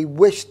they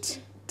wished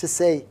to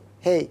say,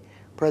 hey,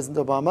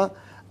 President Obama,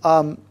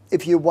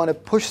 if you want to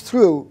push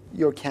through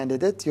your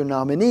candidate, your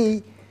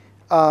nominee,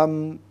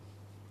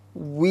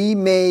 we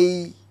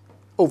may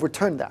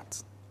overturn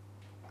that.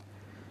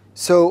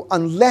 So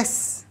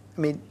unless,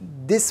 I mean,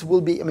 this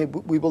will be, I mean,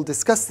 we will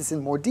discuss this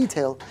in more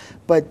detail,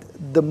 but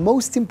the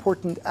most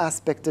important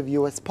aspect of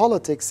US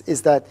politics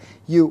is that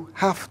you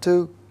have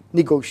to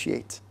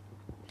negotiate.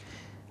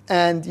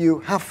 And you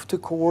have to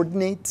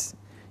coordinate,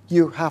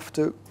 you have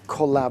to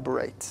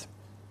collaborate.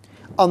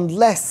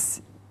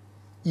 Unless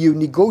you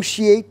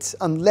negotiate,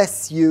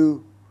 unless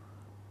you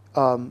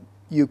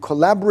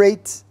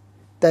collaborate,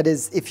 that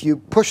is, if you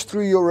push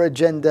through your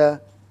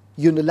agenda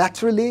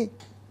unilaterally,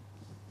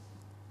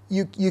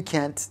 you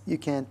can't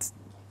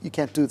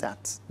do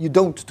that. You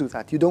don't do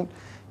that.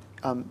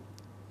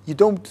 You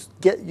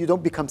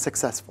don't become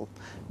successful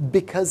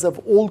because of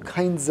all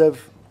kinds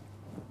of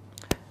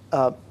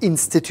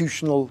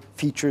institutional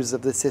features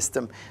of the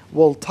system.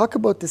 We'll talk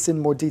about this in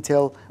more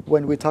detail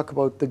when we talk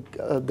about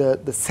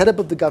the setup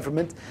of the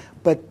government,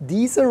 but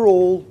these are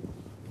all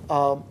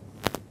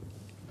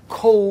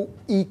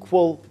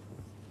co-equal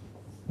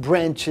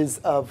branches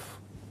of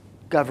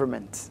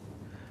government.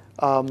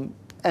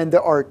 And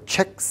there are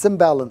checks and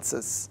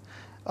balances.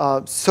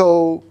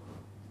 So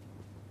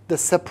the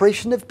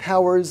separation of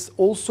powers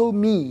also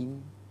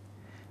mean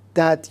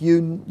that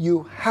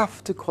you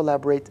have to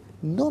collaborate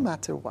no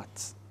matter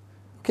what.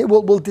 Okay,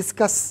 we'll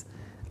discuss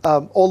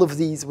all of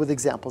these with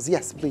examples.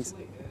 Yes, please.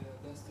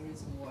 That's the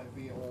reason why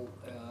we all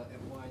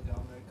avoid the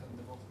American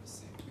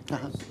democracy,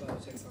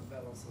 because checks and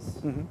balances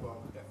work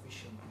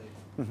efficiently,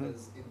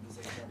 as in this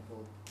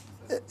example.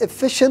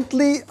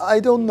 Efficiently, I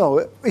don't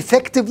know.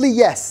 Effectively,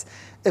 yes.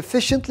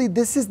 Efficiently,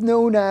 this is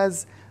known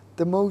as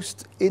the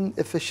most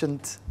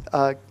inefficient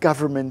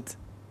government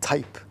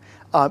type.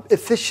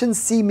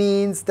 Efficiency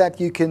means that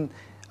you can,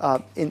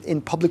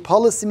 in public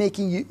policy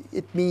making,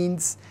 it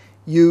means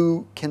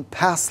you can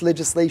pass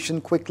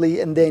legislation quickly,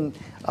 and then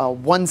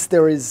once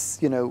there is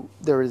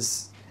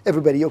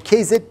everybody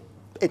okays it,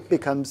 it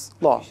becomes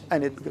law,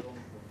 and it,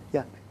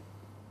 yeah.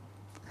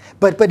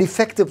 But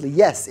effectively,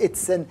 yes,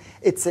 it's an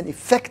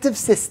effective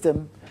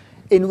system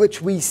in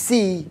which we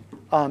see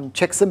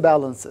checks and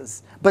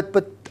balances. But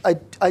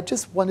I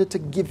just wanted to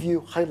give you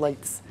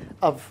highlights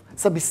of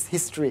some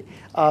history.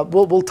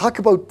 We'll talk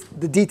about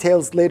the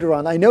details later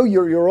on. I know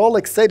you're all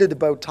excited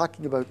about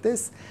talking about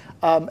this,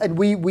 and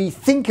we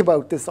think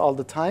about this all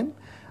the time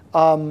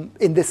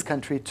in this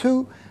country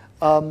too.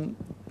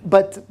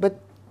 But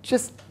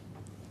just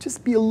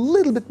be a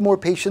little bit more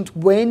patient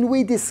when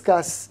we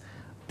discuss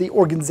the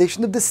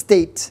organization of the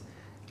state,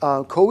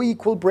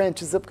 co-equal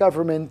branches of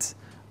government,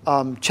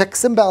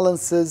 checks and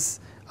balances,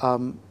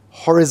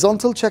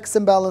 horizontal checks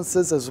and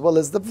balances, as well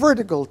as the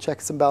vertical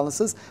checks and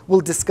balances. We'll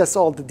discuss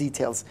all the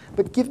details.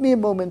 But give me a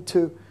moment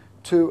to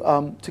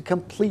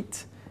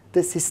complete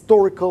this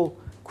historical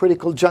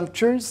critical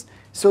junctures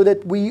so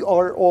that we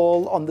are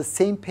all on the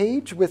same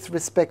page with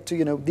respect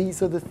to,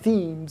 these are the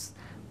themes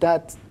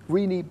that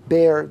really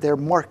bear their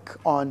mark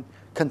on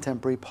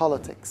contemporary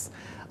politics.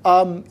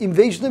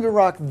 Invasion of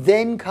Iraq,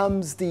 then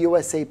comes the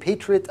USA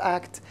Patriot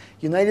Act,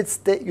 United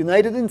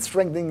in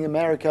Strengthening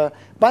America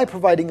by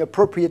providing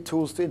appropriate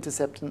tools to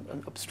intercept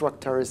and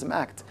obstruct terrorism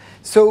act.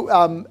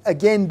 So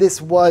again,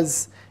 this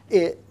was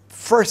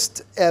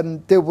first,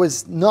 there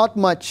was not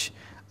much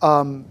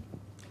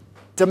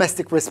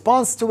domestic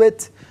response to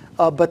it,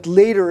 but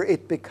later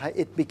it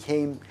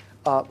became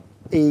an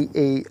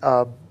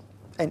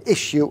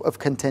issue of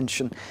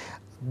contention.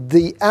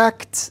 The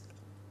act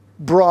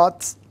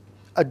brought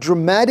a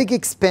dramatic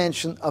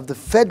expansion of the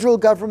federal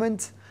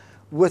government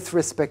with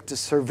respect to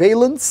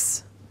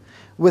surveillance,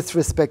 with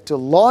respect to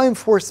law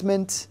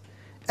enforcement,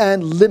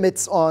 and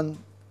limits on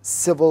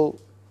civil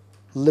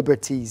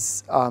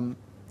liberties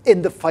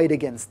in the fight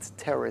against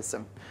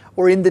terrorism,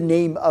 or in the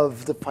name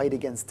of the fight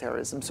against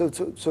terrorism. So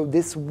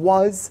this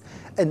was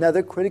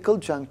another critical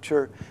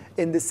juncture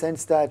in the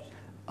sense that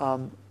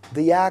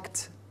the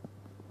act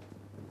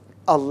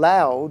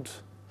allowed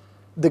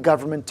the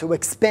government to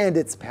expand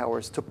its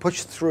powers, to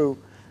push through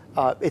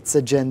its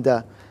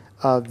agenda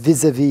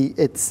vis-a-vis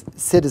its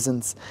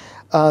citizens.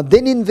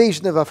 Then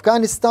invasion of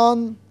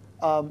Afghanistan,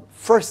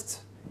 first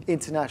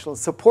international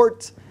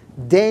support,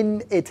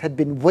 then it had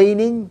been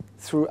waning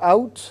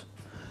throughout,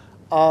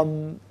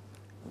 and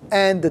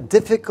the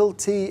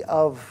difficulty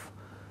of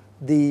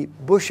the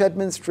Bush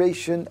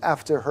administration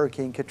after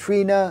Hurricane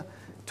Katrina,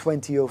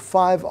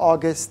 2005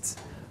 August,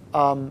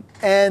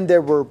 and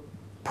there were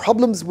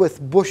problems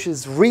with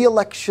Bush's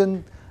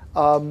re-election,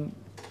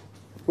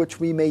 which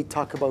we may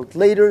talk about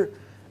later,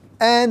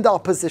 and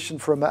opposition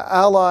from our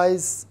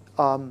allies,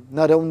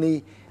 not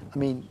only, I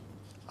mean,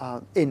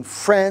 in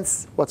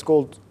France, what's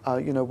called,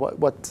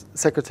 what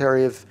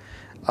Secretary of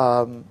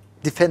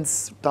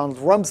Defense Donald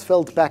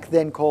Rumsfeld back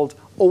then called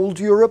Old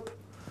Europe,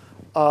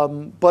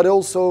 but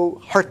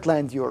also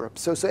Heartland Europe.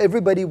 So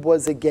everybody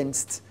was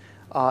against,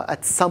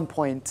 at some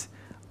point,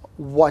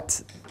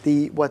 what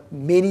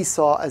many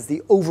saw as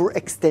the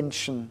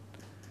overextension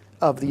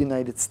of the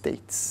United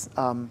States.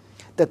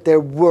 That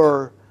there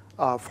were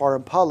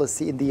foreign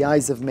policy, in the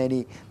eyes of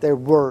many, there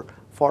were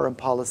foreign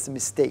policy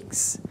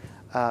mistakes,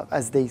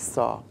 as they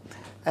saw.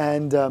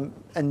 And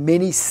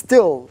many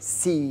still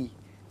see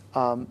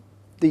the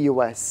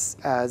US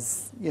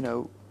as,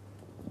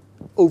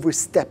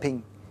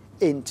 overstepping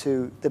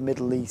into the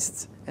Middle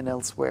East and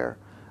elsewhere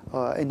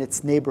in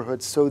its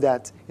neighborhoods, so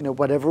that,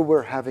 whatever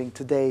we're having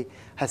today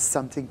has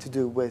something to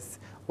do with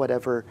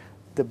whatever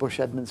the Bush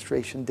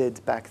administration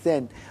did back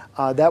then.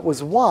 That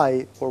was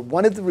why, or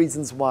one of the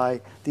reasons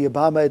why, the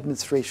Obama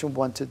administration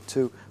wanted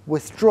to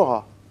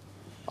withdraw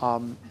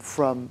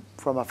from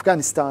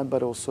Afghanistan,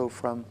 but also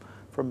from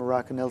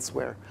Iraq and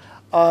elsewhere.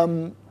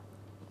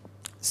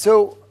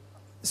 So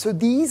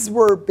these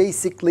were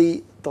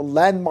basically the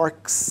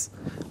landmarks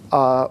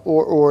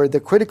or the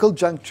critical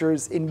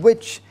junctures in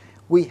which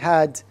we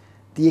had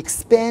the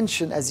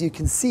expansion. As you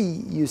can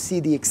see, you see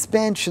the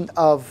expansion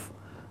of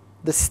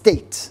the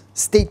state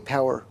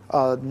power,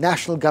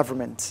 national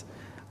government,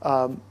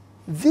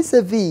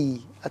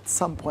 vis-a-vis, at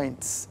some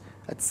points,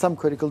 at some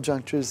critical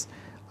junctures,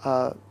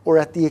 or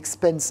at the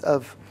expense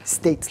of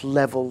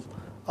state-level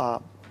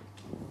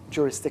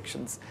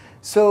jurisdictions.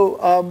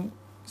 So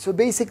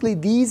basically,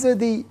 these are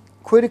the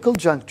critical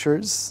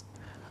junctures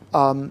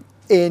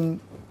in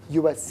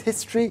US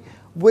history,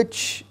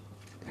 which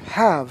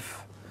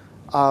have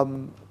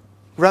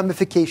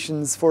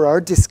ramifications for our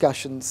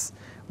discussions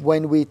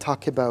when we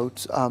talk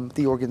about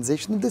the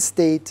organization of the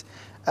state,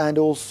 and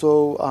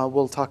also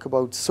we'll talk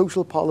about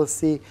social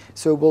policy.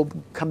 So we'll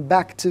come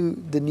back to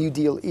the New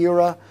Deal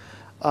era.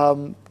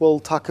 We'll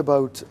talk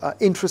about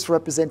interest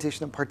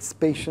representation and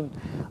participation.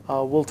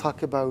 We'll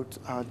talk about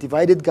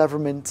divided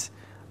government,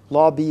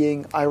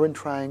 lobbying, iron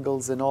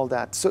triangles, and all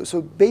that.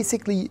 So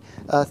basically,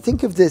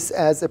 think of this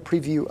as a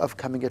preview of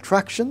coming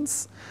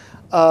attractions,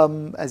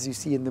 as you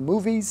see in the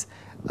movies.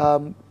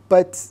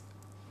 But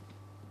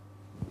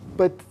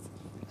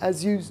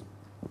as you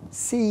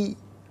see,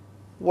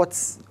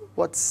 what's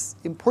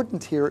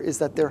important here is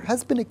that there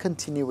has been a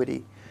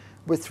continuity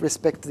with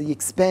respect to the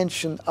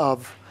expansion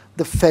of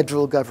the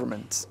federal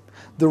government,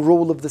 the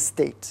role of the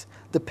state,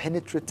 the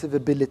penetrative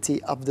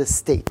ability of the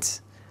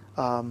state,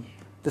 the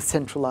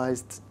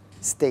centralized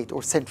state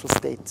or central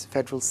state,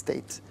 federal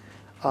state,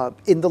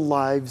 in the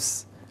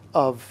lives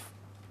of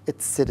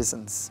its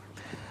citizens.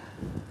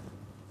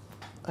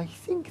 I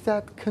think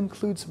that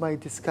concludes my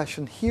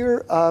discussion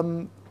here.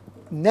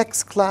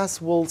 Next class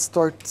we'll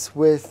start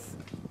with,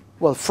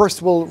 well,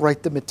 first we'll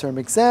write the midterm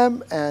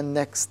exam, and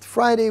next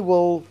Friday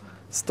we'll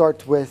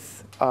start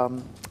with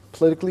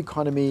political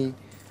economy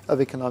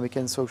of economic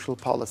and social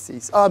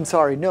policies. Oh, I'm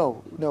sorry,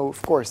 no,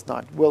 of course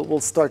not. We'll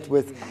start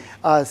with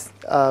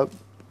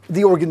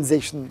the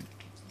organization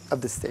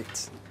of the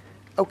state.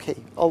 Okay,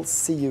 I'll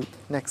see you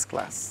next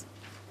class.